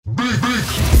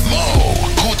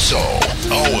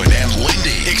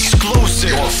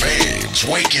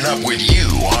faves waking up with you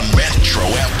on Metro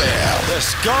FM.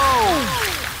 Let's go.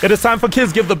 It is time for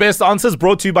Kids Give the Best Answers,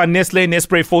 brought to you by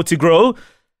Nespray 4 to Grow.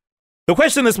 The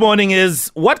question this morning is,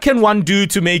 what can one do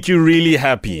to make you really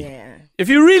happy? If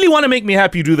you really want to make me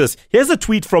happy, do this. Here's a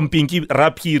tweet from Pinky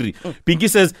Rapiri. Pinky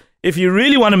says, if you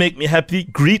really want to make me happy,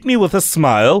 greet me with a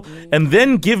smile and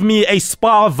then give me a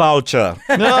spa voucher.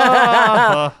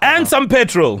 And some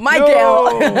petrol. My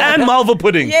girl. And Malva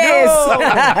pudding. Yes.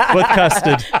 With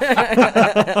custard.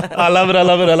 I love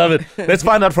it. Let's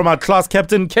find out from our class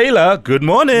captain, Kayla. Good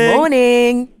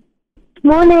morning.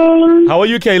 Morning. How are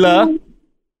you, Kayla?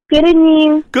 Good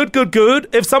evening. Good.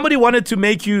 If somebody wanted to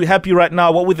make you happy right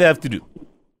now, what would they have to do?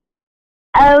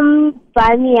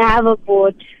 Buy me a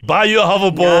hoverboard. Buy you a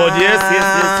hoverboard.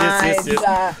 Yes.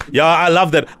 Yeah, I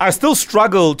love that. I still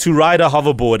struggle to ride a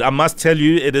hoverboard. I must tell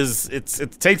you,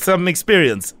 it takes some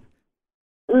experience.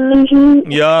 Mm-hmm.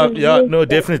 Yeah, no,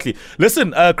 definitely.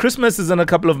 Listen, Christmas is in a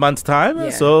couple of months' time,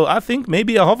 so I think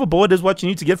maybe a hoverboard is what you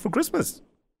need to get for Christmas.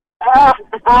 Listen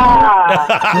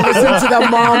to the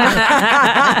mom.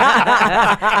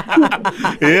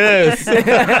 Yes.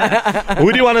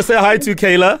 Who do you want to say hi to,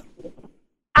 Kayla?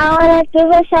 I want to give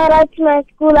a shout out to my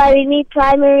school, Irene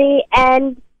Primary,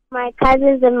 and my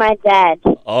cousins and my dad.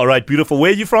 All right, beautiful.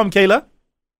 Where are you from, Kayla?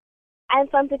 I'm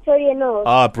from Pretoria North.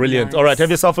 Ah, brilliant. Nice. All right, have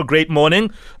yourself a great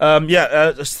morning.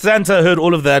 Santa heard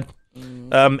all of that.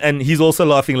 And he's also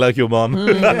laughing like your mom.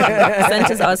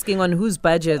 Santa's asking on whose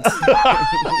budget.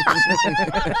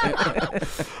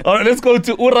 All right, let's go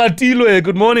to Uratilwe.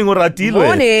 Good morning, Uratilwe.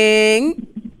 Morning.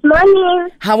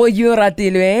 How are you,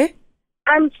 Ratilwe?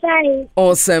 I'm fine.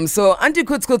 Awesome. So Auntie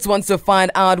Kutzkutz wants to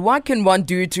find out, what can one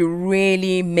do to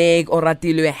really make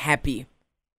Oratilwe happy?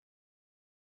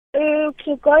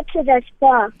 To go to the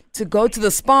spa. To go to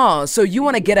the spa. So you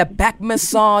want to get a back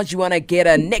massage? You want to get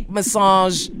a neck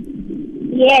massage?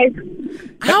 Yes.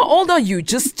 How old are you?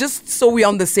 Just so we're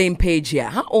on the same page here.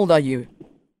 How old are you?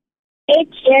 8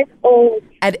 years old.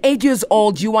 At 8 years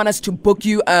old, you want us to book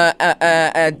you a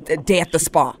day at the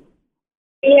spa?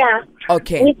 Yeah.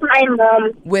 Okay. With my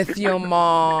mom. With your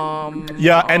mom.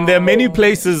 Yeah, and there are many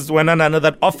places,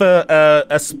 that offer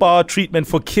a spa treatment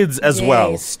for kids as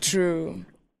well. Yes, true.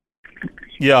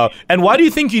 Yeah. And why do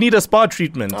you think you need a spa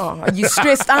treatment? Oh, are you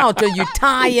stressed out? Are you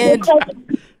tired?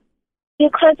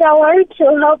 Because I want to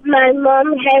help my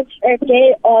mom have a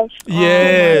day off.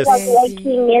 Yes. I was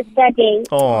working yesterday.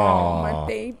 Oh, my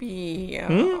baby.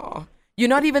 Oh. You're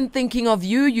not even thinking of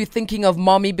you. You're thinking of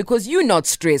mommy because you're not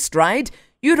stressed, right?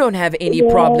 You don't have any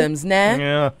problems, nah?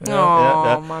 Yeah.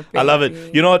 My baby. I love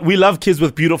it. You know what? We love kids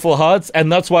with beautiful hearts,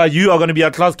 and that's why you are going to be our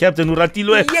class captain,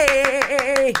 Uratilwe.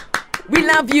 Yay! We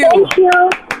love you. Thank you.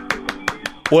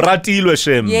 Uratilwe,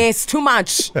 Shem. Yes, too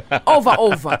much.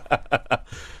 Over.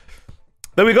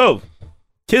 There we go.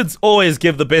 Kids always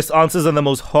give the best answers and the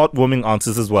most heartwarming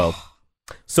answers as well.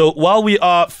 So while we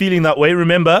are feeling that way,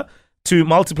 remember to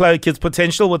multiply your kids'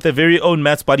 potential with their very own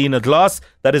maths buddy in a glass.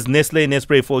 That is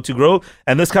Nespray 4 to Grow.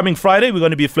 And this coming Friday, we're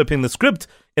going to be flipping the script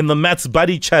in the Maths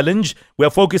Buddy Challenge. We're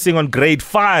focusing on grade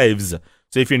 5s.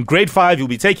 So if you're in grade 5, you'll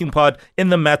be taking part in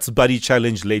the Maths Buddy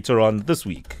Challenge later on this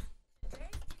week.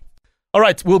 All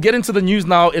right, we'll get into the news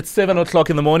now. It's 7 o'clock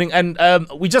in the morning, and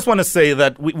we just want to say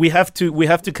that we have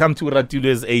to come to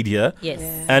Ratule's aid here,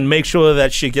 and make sure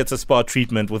that she gets a spa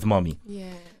treatment with mommy. Yeah.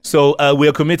 So we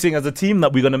are committing as a team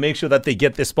that we're going to make sure that they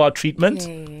get their spa treatment.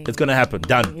 Yay. It's going to happen.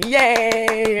 Done.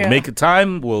 Yay! Make a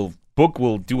time. We'll book.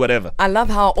 We'll do whatever. I love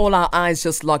how all our eyes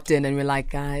just locked in, and we're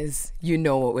like, guys, you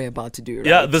know what we're about to do, right?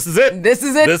 Yeah, this is it. This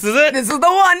is it. This is it. This is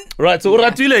the one. Right. So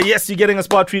Ratule, yes, you're getting a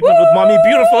spa treatment with mommy.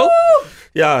 Beautiful.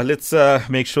 Yeah, let's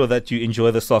make sure that you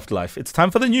enjoy the soft life. It's time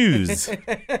for the news. Mo,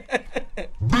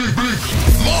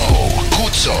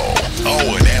 Kutso,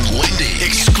 Owen, and Lindy.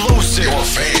 Exclusive. Your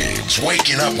faves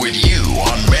waking up with you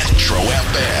on Metro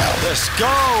FM. Let's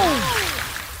go.